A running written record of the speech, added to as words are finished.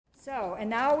So, and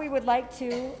now we would like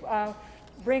to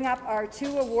bring up our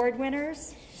two award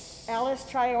winners, Alice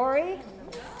Traore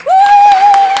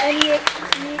and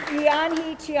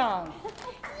Yeonhee Cheong.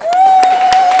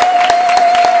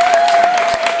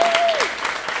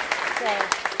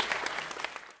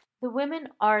 The Women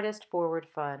Artist Forward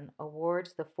Fund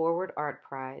awards the Forward Art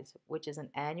Prize, which is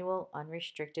an annual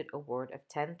unrestricted award of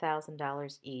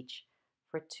 $10,000 each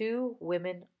for two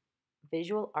women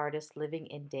visual artists living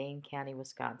in Dane County,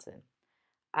 Wisconsin.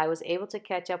 I was able to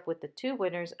catch up with the two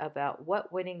winners about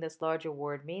what winning this large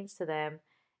award means to them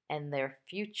and their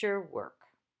future work.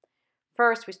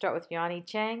 First, we start with Yeonhee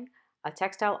Cheong, a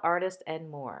textile artist and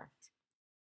more.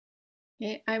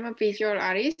 Okay, I'm a visual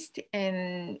artist,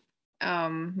 and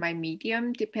my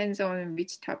medium depends on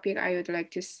which topic I would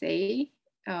like to say.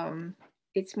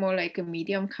 It's more like a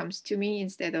medium comes to me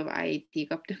instead of I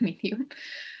dig up the medium.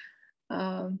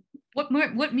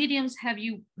 What mediums have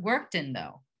you worked in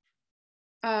though?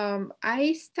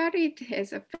 I started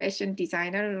as a fashion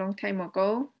designer a long time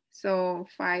ago. So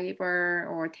fiber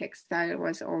or textile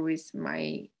was always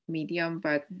my medium,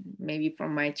 but maybe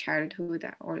from my childhood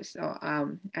also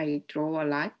I draw a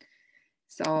lot.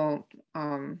 So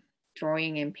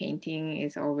drawing and painting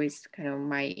is always kind of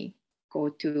my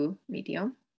go-to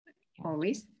medium,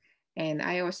 always. And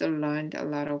I also learned a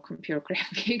lot of computer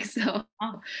graphics. So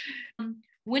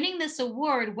winning this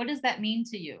award, what does that mean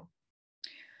to you?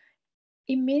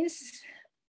 it means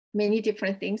many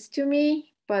different things to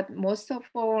me, but most of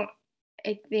all,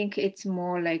 I think it's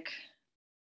more like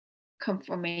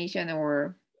confirmation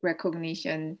or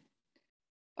recognition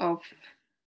of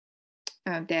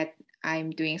that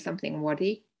I'm doing something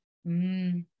worthy.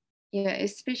 Yeah,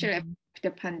 especially after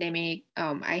the pandemic.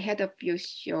 I had a few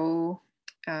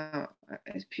a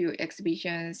few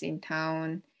exhibitions in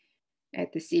town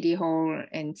at the city hall,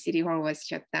 and city hall was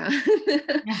shut down.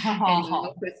 And no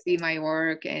one could see my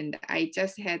work. And I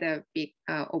just had a big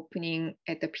opening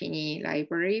at the Penny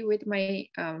Library with my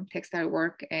textile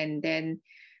work, and then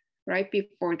right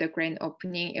before the grand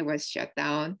opening, it was shut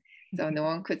down. So no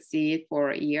one could see it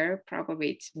for a year.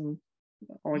 Probably it's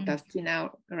all dusty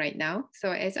now right now.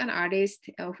 So as an artist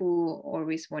who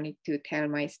always wanted to tell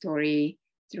my story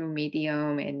through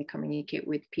medium and communicate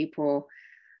with people,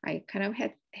 I kind of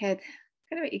had kind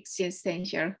of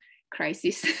existential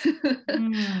crisis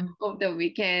of the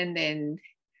weekend and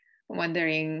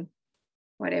wondering,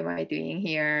 what am I doing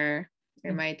here?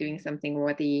 Am I doing something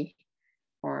worthy,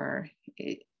 or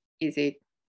is it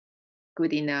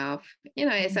good enough? You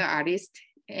know, as an artist,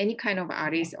 any kind of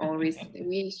artist, always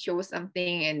we show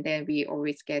something and then we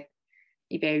always get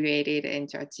evaluated and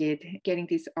judged. Getting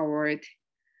this award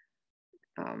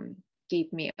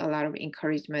gave me a lot of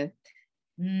encouragement.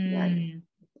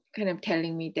 Kind of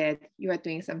telling me that you are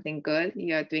doing something good,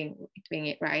 you are doing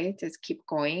it right, just keep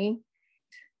going.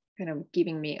 Kind of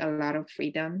giving me a lot of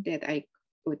freedom that I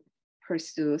would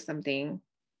pursue something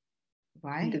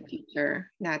in the future,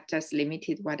 not just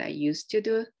limited what I used to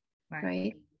do.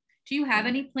 Right. Do you have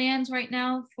any plans right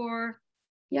now for?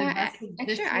 Yeah, actually,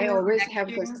 I always have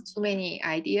just too many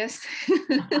ideas.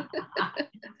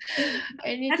 I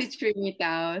need to trim it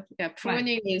down. Yeah,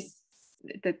 pruning is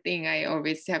the thing I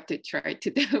always have to try to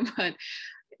do. But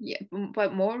yeah,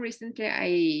 but more recently,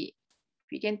 I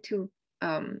began to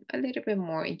a little bit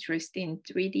more interested in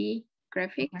 3D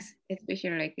graphics,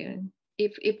 especially like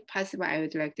if possible, I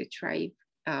would like to try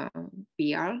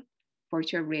VR,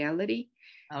 virtual reality.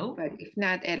 But if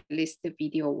not, at least the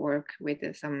video work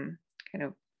with some kind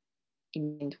of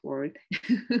in world.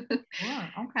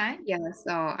 Okay. Yeah,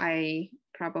 so I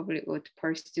probably would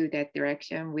pursue that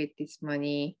direction with this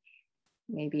money,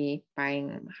 maybe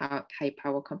buying high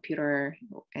power computer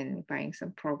and buying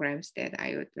some programs that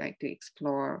I would like to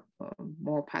explore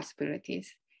more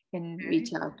possibilities and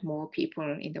reach out to more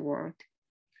people in the world.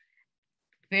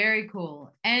 Very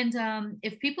cool. And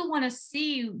if people want to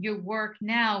see your work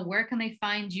now, where can they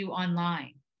find you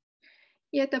online?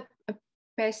 Yeah, the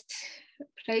best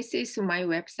place is my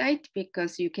website,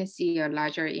 because you can see a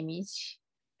larger image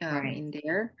in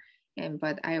there.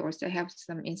 But I also have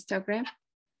some Instagram.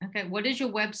 Okay, what is your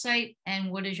website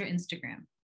and what is your Instagram?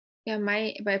 Yeah,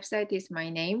 my website is my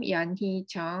name,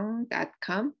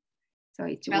 yeonheecheong.com. So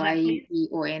it's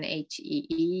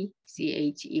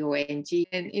YEONHEECHEONG.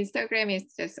 And Instagram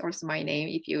is just also my name.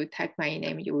 If you type my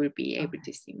name, you will be able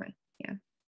to see my, yeah.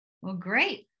 Well,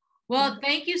 great. Well,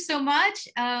 thank you so much.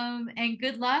 And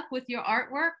good luck with your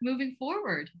artwork moving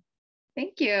forward.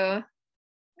 Thank you.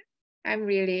 I'm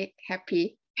really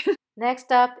happy. Next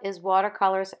up is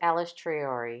watercolors Alice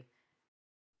Traore.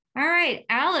 All right,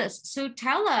 Alice. So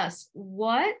tell us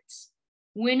what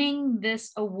winning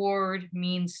this award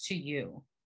means to you.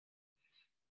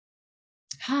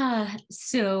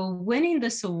 So winning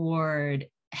this award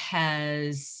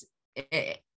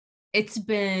it's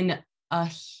been a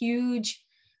huge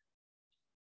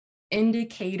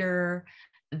indicator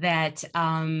that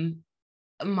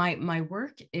my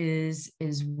work is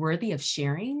worthy of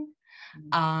sharing.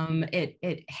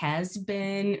 It has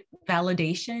been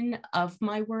validation of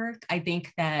my work. I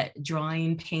think that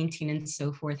drawing, painting, and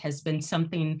so forth has been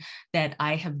something that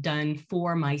I have done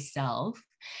for myself.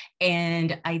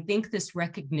 And I think this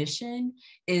recognition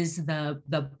is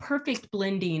the perfect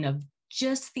blending of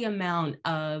just the amount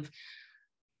of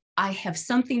I have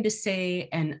something to say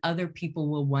and other people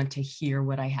will want to hear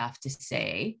what I have to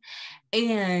say.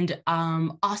 And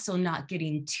also not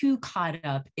getting too caught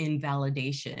up in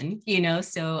validation,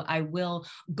 so I will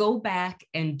go back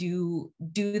and do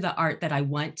the art that I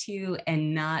want to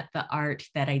and not the art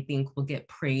that I think will get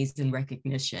praise and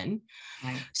recognition.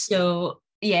 Right. So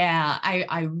yeah,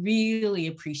 I really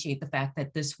appreciate the fact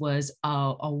that this was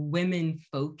a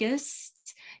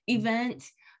women-focused event.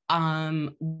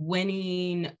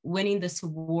 Winning this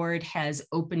award has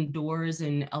opened doors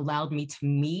and allowed me to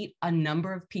meet a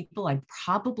number of people I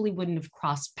probably wouldn't have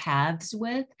crossed paths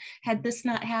with had this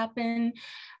not happened.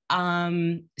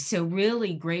 So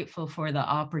really grateful for the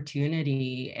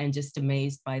opportunity and just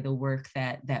amazed by the work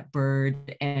that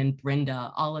Bird and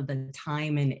Brenda, all of the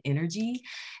time and energy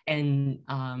and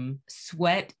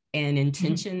sweat and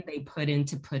intention they put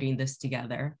into putting this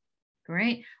together.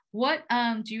 Great. What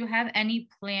do you have any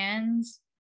plans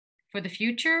for the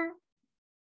future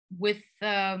with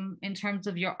in terms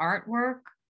of your artwork,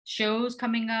 shows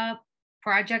coming up,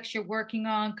 projects you're working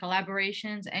on,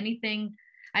 collaborations, anything?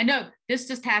 I know this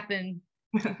just happened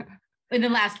in the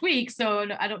last week, so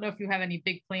I don't know if you have any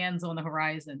big plans on the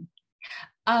horizon.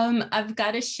 I've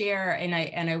got to share, and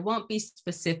I won't be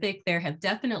specific. There have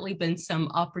definitely been some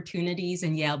opportunities,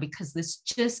 and yeah, because this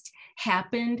just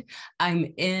happened,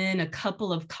 I'm in a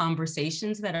couple of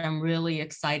conversations that I'm really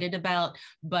excited about,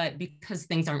 but because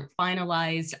things aren't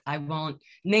finalized, I won't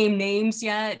name names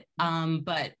yet.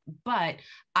 But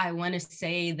I want to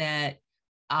say that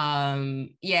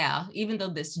yeah, even though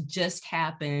this just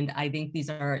happened, I think these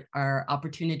are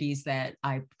opportunities that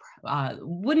I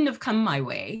wouldn't have come my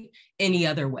way any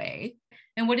other way.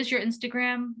 And what is your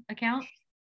Instagram account?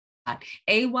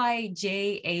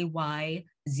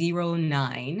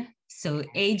 AYJAY09. So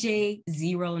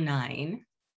AJ09.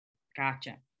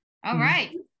 Gotcha. All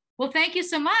right. Well, thank you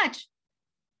so much.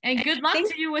 And good luck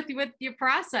to you with your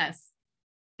process.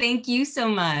 Thank you so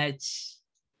much.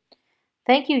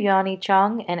 Thank you, Yeonhee,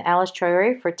 Cheong, and Alice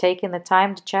Traore for taking the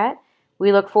time to chat.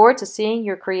 We look forward to seeing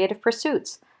your creative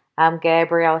pursuits. I'm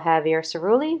Gabrielle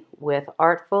Javier-Cerulli with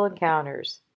Artful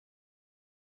Encounters.